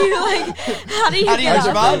 How do you get up?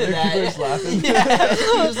 survive in People are that? just laughing. Yeah,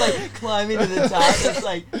 she's just like climbing to the top. It's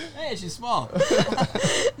like, hey, she's small.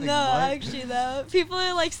 No, actually though, people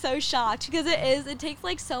are like so shocked because it takes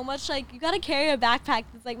like so much, like you gotta carry a backpack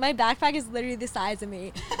that's like, my backpack is literally the size of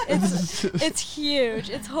me. It's huge.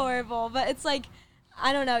 It's horrible, but it's like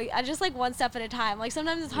I don't know. I just like one step at a time. Like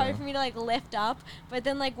sometimes it's hard for me to like lift up, but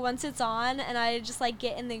then like once it's on and I just like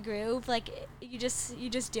get in the groove, like you just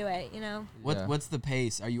do it, you know. What's the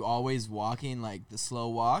pace? Are you always walking like the slow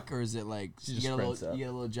walk, or is it like you get a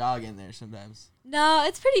little jog in there sometimes? No,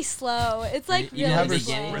 it's pretty slow. It's like You really never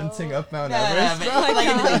slow. sprinting up Mount No, Everest. but like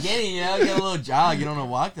in the beginning, you know, get a little jog. You don't want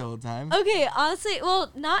to walk the whole time. Okay, honestly,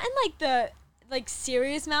 well, not in like the like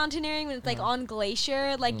serious mountaineering when it's like on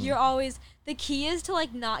glacier. Like you're always, the key is to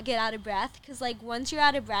like not get out of breath, because like once you're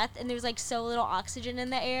out of breath and there's like so little oxygen in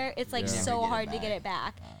the air, it's like so hard to get it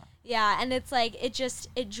back. Yeah, and it's like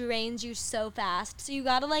it drains you so fast. So you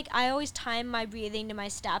gotta like, I always time my breathing to my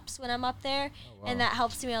steps when I'm up there, and that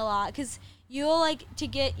helps me a lot, because you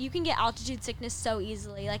can get altitude sickness so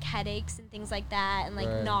easily, like headaches and things like that, and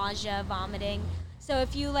like nausea, vomiting. So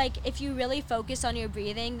if you really focus on your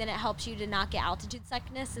breathing, then it helps you to not get altitude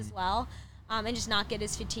sickness as well, and just not get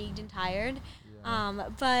as fatigued and tired.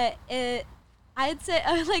 But I'd say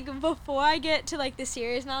like before I get to like the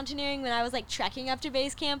serious mountaineering, when I was like trekking up to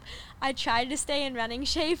base camp, I tried to stay in running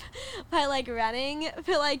shape by like running,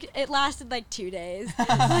 but like it lasted like 2 days.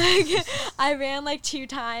 Like I ran like 2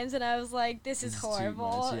 times and I was like, this is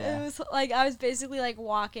horrible. Too much, yeah. It was like I was basically like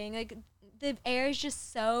walking. Like the air is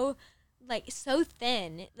just so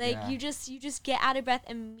thin. Like you just get out of breath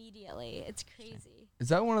immediately. It's crazy. Is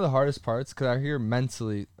that one of the hardest parts? Because I hear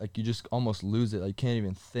mentally, like you just almost lose it. Like you can't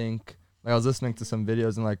even think. Like I was listening to some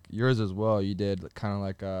videos, and like yours as well, you did kind of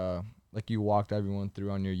like you walked everyone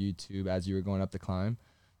through on your YouTube as you were going up the climb.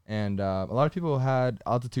 And a lot of people had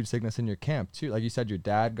altitude sickness in your camp too. Like you said, your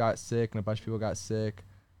dad got sick and a bunch of people got sick.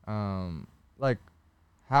 Like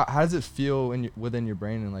how does it feel within your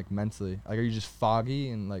brain and like mentally? Like are you just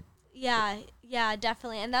foggy and like? Yeah,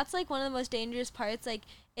 definitely. And that's like one of the most dangerous parts. Like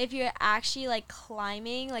if you're actually like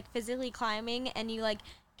climbing, like physically climbing, and you like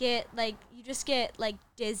you just get like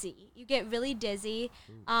dizzy. You get really dizzy,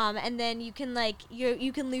 and then you can like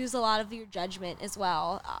you can lose a lot of your judgment as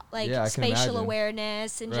well, spatial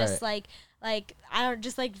awareness and just like I don't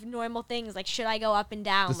just like normal things like should I go up and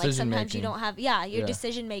down. Like sometimes you don't have your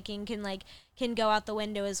decision making can go out the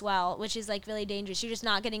window as well, which is like really dangerous. You're just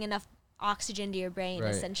not getting enough oxygen to your brain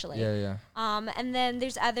essentially. And then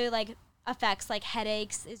there's other like effects like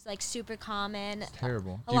headaches is like super common. It's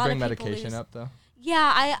terrible. Do you bring medication up though?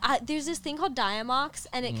 Yeah, I there's this thing called Diamox,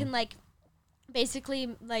 and it can like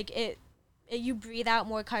basically like you breathe out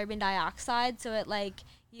more carbon dioxide, so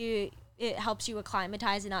it helps you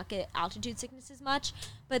acclimatize and not get altitude sickness as much.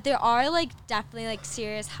 But there are like definitely like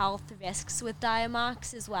serious health risks with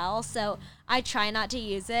Diamox as well, so I try not to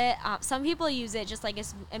use it. Some people use it just like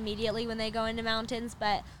immediately when they go into mountains,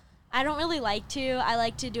 but I don't really like to. I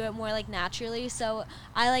like to do it more like naturally, so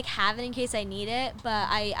I like have it in case I need it, but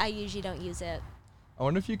I usually don't use it. I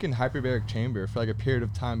wonder if you can hyperbaric chamber for like a period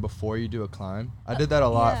of time before you do a climb. I did that a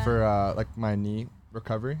lot for like my knee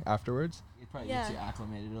recovery afterwards. It probably gets you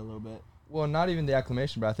acclimated a little bit. Well, not even the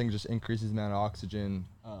acclimation, but I think it just increases the amount of oxygen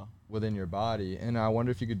within your body. And I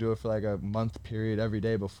wonder if you could do it for like a month period every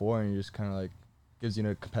day before, and you just kind of like gives you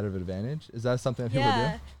a competitive advantage. Is that something that people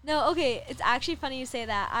do? No, okay. It's actually funny you say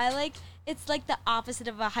that. It's like the opposite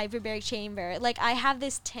of a hyperbaric chamber. Like I have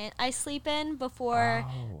this tent I sleep in before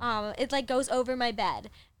it like goes over my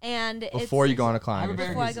bed. And before you go on a climb.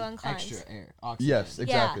 Before I go on climbs. Extra air, oxygen. Yes,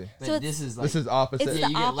 exactly. But so this is opposite. It's you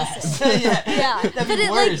the get opposite. less. That'd be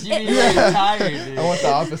worse. You'd be really tired, dude. I want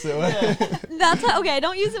the opposite way. That's okay. I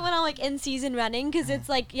don't use it when I'm like in season running, because it's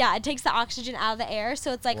like it takes the oxygen out of the air,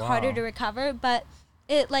 so it's like harder to recover. But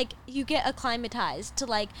it like you get acclimatized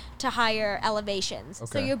to higher elevations,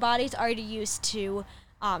 so your body's already used to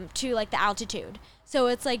like the altitude. So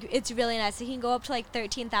it's like it's really nice. You can go up to like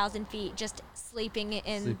 13,000 feet just sleeping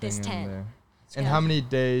in this tent. And how many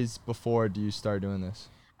days before do you start doing this?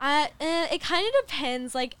 It kind of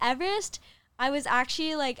depends. Like Everest, I was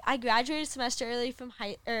actually like I graduated a semester early from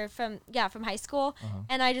high school,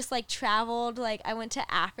 and I just like traveled. Like I went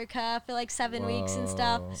to Africa for like 7 weeks and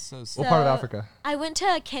stuff. So what part of Africa? I went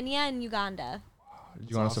to Kenya and Uganda. Did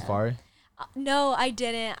you go on a safari? No, I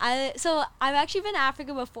didn't. So I've actually been to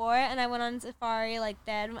Africa before, and I went on safari like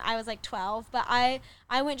then. I was like 12, but I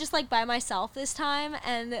went just like by myself this time.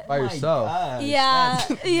 And by yourself? Gosh,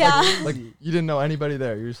 yeah. Like you didn't know anybody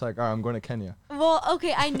there. You're just like, all right, I'm going to Kenya. Well,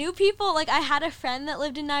 okay, I knew people. Like I had a friend that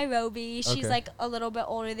lived in Nairobi. She's like a little bit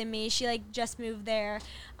older than me. She like just moved there.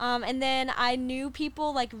 And then I knew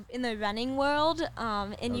people like in the running world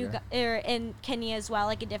in Kenya as well,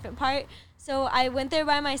 like a different part. So I went there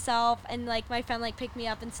by myself, and like my friend like picked me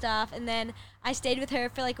up and stuff, and then I stayed with her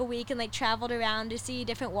for like a week and like traveled around to see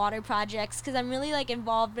different water projects, because I'm really like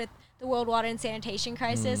involved with the world water and sanitation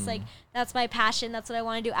crisis. Like, that's my passion. That's what I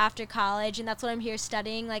want to do after college, and that's what I'm here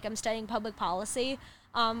studying. Like, I'm studying public policy,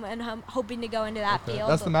 and I'm hoping to go into that field.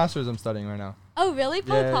 That's the master's I'm studying right now. Oh, really?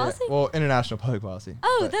 Public policy? Well, international public policy.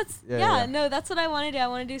 Oh, but that's no, that's what I want to do. I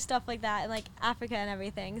want to do stuff like that in like Africa and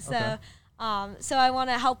everything. So, so I want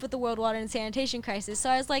to help with the world water and sanitation crisis. So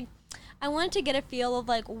I was like, I wanted to get a feel of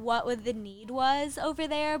like what the need was over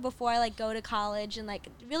there before I like go to college and like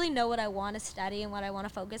really know what I want to study and what I want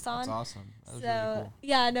to focus on. That's awesome. That was So really cool.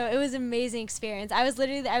 yeah, no, it was an amazing experience. I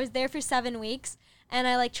was there for 7 weeks, and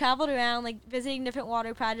I like traveled around like visiting different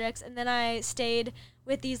water projects, and then I stayed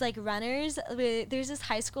with these like runners. There's this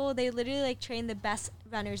high school. They literally like train the best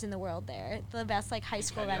runners in the world there. The best like high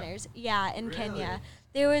school runners. Yeah, in Kenya.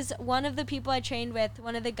 There was one of the people I trained with,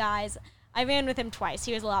 one of the guys. I ran with him twice.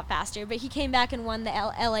 He was a lot faster, but he came back and won the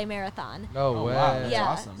LA Marathon. No way. Wow, that's Yeah,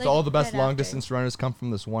 awesome. like, So all the best right long after. distance runners come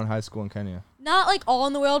from this one high school in Kenya. Not like all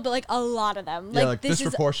in the world, but like a lot of them. Yeah, like this is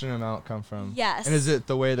disproportionate amount come from. Yes. And is it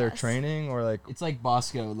the way they're Yes. training or like? It's like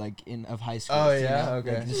Bosco, like of high school. Oh, yeah?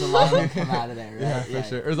 Okay. Like, just a lot of them come out of there, right? Yeah, for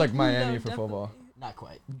sure. Or it's like Miami for definitely. football. Not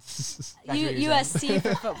quite. That's what you're USC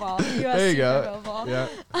for football. USC There you for go. football.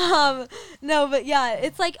 Yeah. No, but yeah,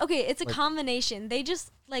 it's like, okay, it's a combination. They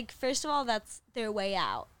just, like, first of all, that's their way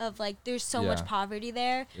out of, like, there's so much Yeah. poverty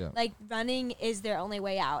there. Yeah. Like, running is their only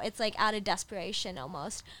way out. It's, like, out of desperation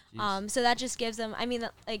almost. So that just gives them, I mean,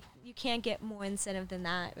 like, you can't get more incentive than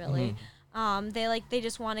that, really. They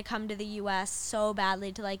just want to come to the U.S. so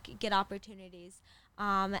badly to, like, get opportunities.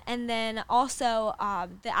 And then also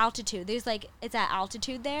the altitude. There's like, it's at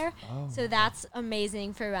altitude there. So that's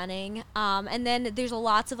amazing for running. And then there's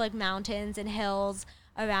lots of like mountains and hills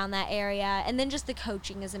around that area. And then just the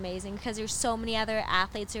coaching is amazing because there's so many other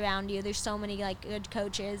athletes around you. There's so many like good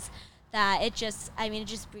coaches that it just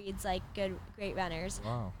breeds like great runners.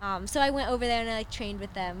 Wow. So I went over there and I like trained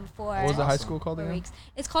with them for What was the high Awesome. school called 4 again? weeks.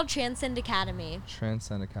 It's called Transcend Academy.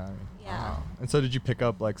 Transcend Academy. Yeah. Wow. And so did you pick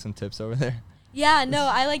up like some tips over there? Yeah, no,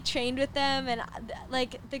 I like trained with them, and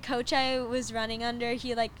like the coach I was running under,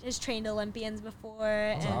 he like has trained Olympians before.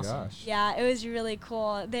 Oh my And gosh. yeah, it was really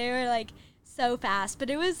cool. They were like so fast, but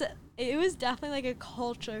it was definitely like a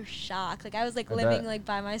culture shock. Like I was like I living bet. like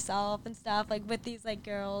by myself and stuff, like with these like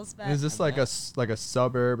girls. But And is this like a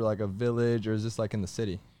suburb, like a village, or is this like in the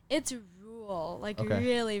city? it's rural, like Okay.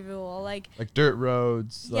 really rural, like Like dirt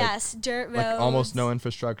roads. Like, yes, dirt roads. Like almost no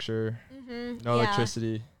infrastructure, no yeah.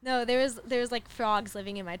 electricity. No, there was like frogs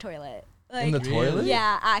living in my toilet. Like, In the toilet?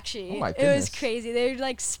 Yeah, actually. Oh my it was goodness. crazy. They were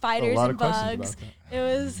like A spiders lot and of questions bugs.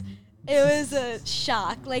 about It was a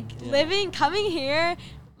shock. Like coming here,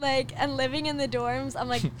 like and living in the dorms, I'm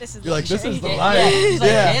like, this is You're like, this luxury. is the Yeah, life. he's like,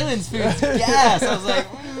 Yeah. Galen's food's gas. I was like,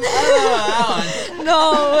 I don't know that one.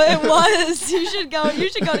 No, it was. You should go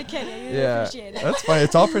to Kenya. You'd Yeah, appreciate it. that's funny.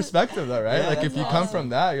 It's all perspective, though, right? Yeah, like if that's you come from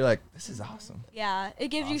that, you're like, this is awesome. Yeah, it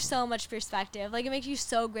gives you so much perspective. Like it makes you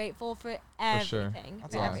so grateful for sure. everything.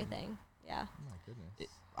 That's For awesome. everything. Yeah. Oh my goodness.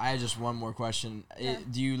 I have just one more question. Yeah.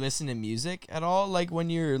 Do you listen to music at all, like when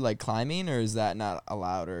you're like climbing, or is that not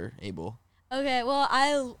allowed or able? Okay, well,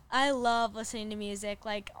 I love listening to music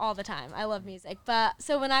like all the time. I love music. But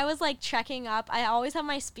so when I was like trekking up, I always have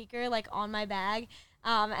my speaker like on my bag.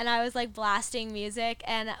 And I was like blasting music,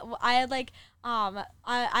 and I had like I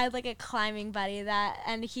had like a climbing buddy that,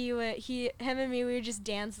 and him and me, we would just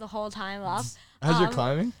dance the whole time up. As you're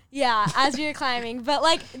climbing? Yeah, as we were climbing, but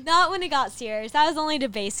like not when it got serious. That was only to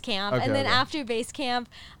base camp, Okay, and then okay. after base camp,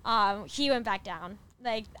 he went back down.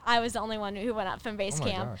 Like I was the only one who went up from base Oh my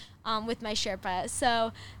camp, gosh. with my Sherpa.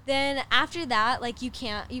 So then after that, like you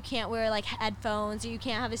can't wear like headphones, or you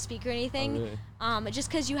can't have a speaker or anything. really? Just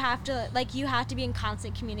because you have to be in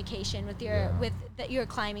constant communication with your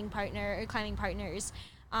climbing partner or climbing partners.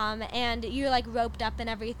 And you're like roped up and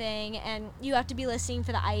everything, and you have to be listening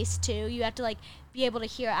for the ice too. You have to like be able to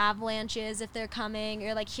hear avalanches if they're coming,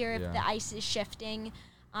 or like hear if Yeah. the ice is shifting.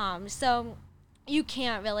 So you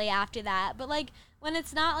can't really after that. But like when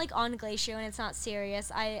it's not like on glacier, when it's not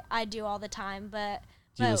serious, I do all the time. But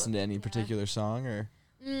Do you listen to any particular song or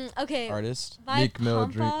okay, artist? my Meek Mill,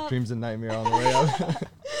 pump up- Dreams and Nightmare on the way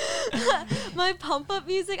up. my pump up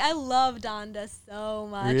music, I love Donda so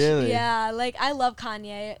much. Really? Yeah, like I love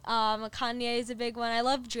Kanye. Kanye is a big one. I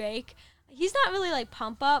love Drake. He's not really like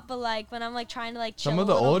pump up, but like when I'm like trying to like chill Some of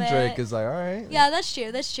a the little old bit. Drake is like, all right. Yeah, that's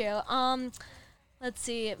true. That's true. Let's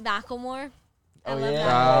see, Macklemore. I love yeah.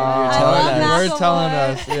 Macklemore. You're I you love were telling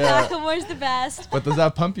Macklemore. us, yeah. Macklemore's the best. But does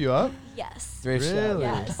that pump you up? Yes. Thrift shop. Really?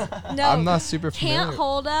 Yes. No. I'm not super Can't familiar.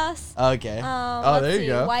 Hold Us. Okay. Let's there you see,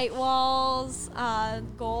 go. White Walls,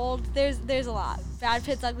 Gold. There's a lot. Brad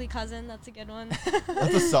Pitt's Ugly Cousin. That's a good one.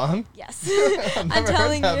 That's a song? Yes. I've I'm never heard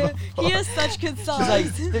telling that you, before. he has such good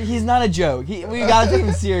songs. She's like, he's not a joke. We gotta take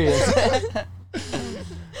him serious.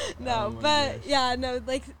 No, but yeah, no,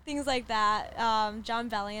 like things like that. John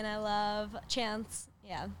Bellion, I love. Chance,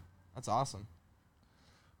 yeah. That's awesome.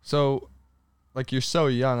 So, like, you're so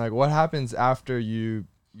young. Like, what happens after you've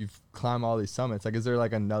climbed all these summits? Like, is there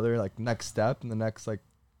like another like next step in the next like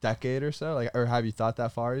decade or so? Like, or have you thought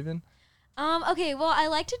that far even? Okay, well, I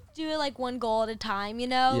like to do it like one goal at a time, you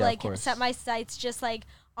know, Yeah, of like course. set my sights just like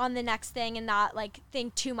on the next thing and not like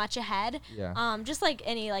think too much ahead. Yeah. Just like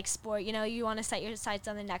any like sport, you know, you want to set your sights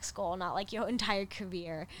on the next goal, not like your entire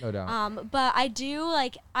career. No doubt. But I do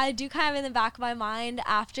kind of in the back of my mind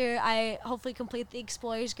after I hopefully complete the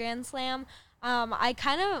Explorers Grand Slam. I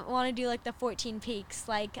kind of want to do like the 14 peaks,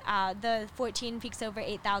 like the 14 peaks over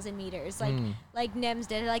 8,000 meters, like Nims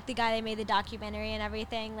did, like the guy that made the documentary and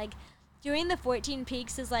everything. Like doing the 14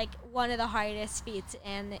 peaks is like one of the hardest feats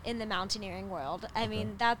in the mountaineering world. I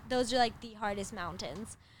mean those are like the hardest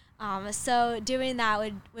mountains. So doing that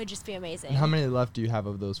would just be amazing. And how many left do you have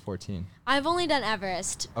of those 14? I've only done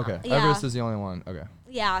Everest. Okay. Yeah. Everest is the only one. Okay.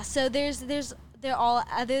 Yeah, so they're all,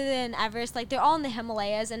 other than Everest, like they're all in the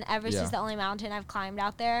Himalayas, and Everest Yeah. is the only mountain I've climbed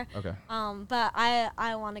out there. Okay. But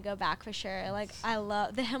I want to go back for sure. Like I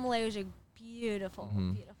love the Himalayas are beautiful,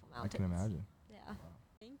 beautiful I mountains. can imagine. Yeah.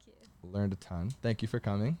 Thank you. Learned a ton. Thank you for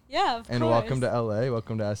coming. Yeah, of And course. welcome to LA.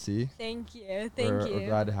 Welcome to SC. Thank you. We're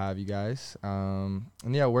glad to have you guys. And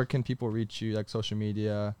yeah, where can people reach you? Like social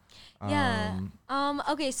media? Yeah.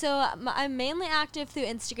 Okay, so I'm mainly active through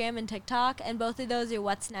Instagram and TikTok, and both of those are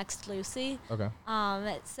What's Next Lucy. Okay.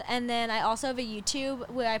 And then I also have a YouTube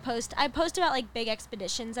where I post about like big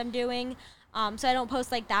expeditions I'm doing. So I don't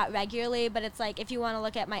post like that regularly, but it's like if you want to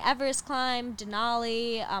look at my Everest climb,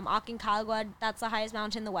 Denali, Aconcagua, that's the highest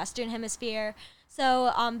mountain in the Western Hemisphere.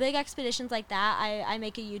 So big expeditions like that, I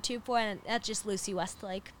make a YouTube for, and that's just Lucy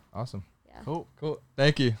Westlake. Awesome. Yeah. Cool. Cool.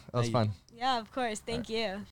 Thank you. That was Thank you. fun. Yeah, of course. Thank you.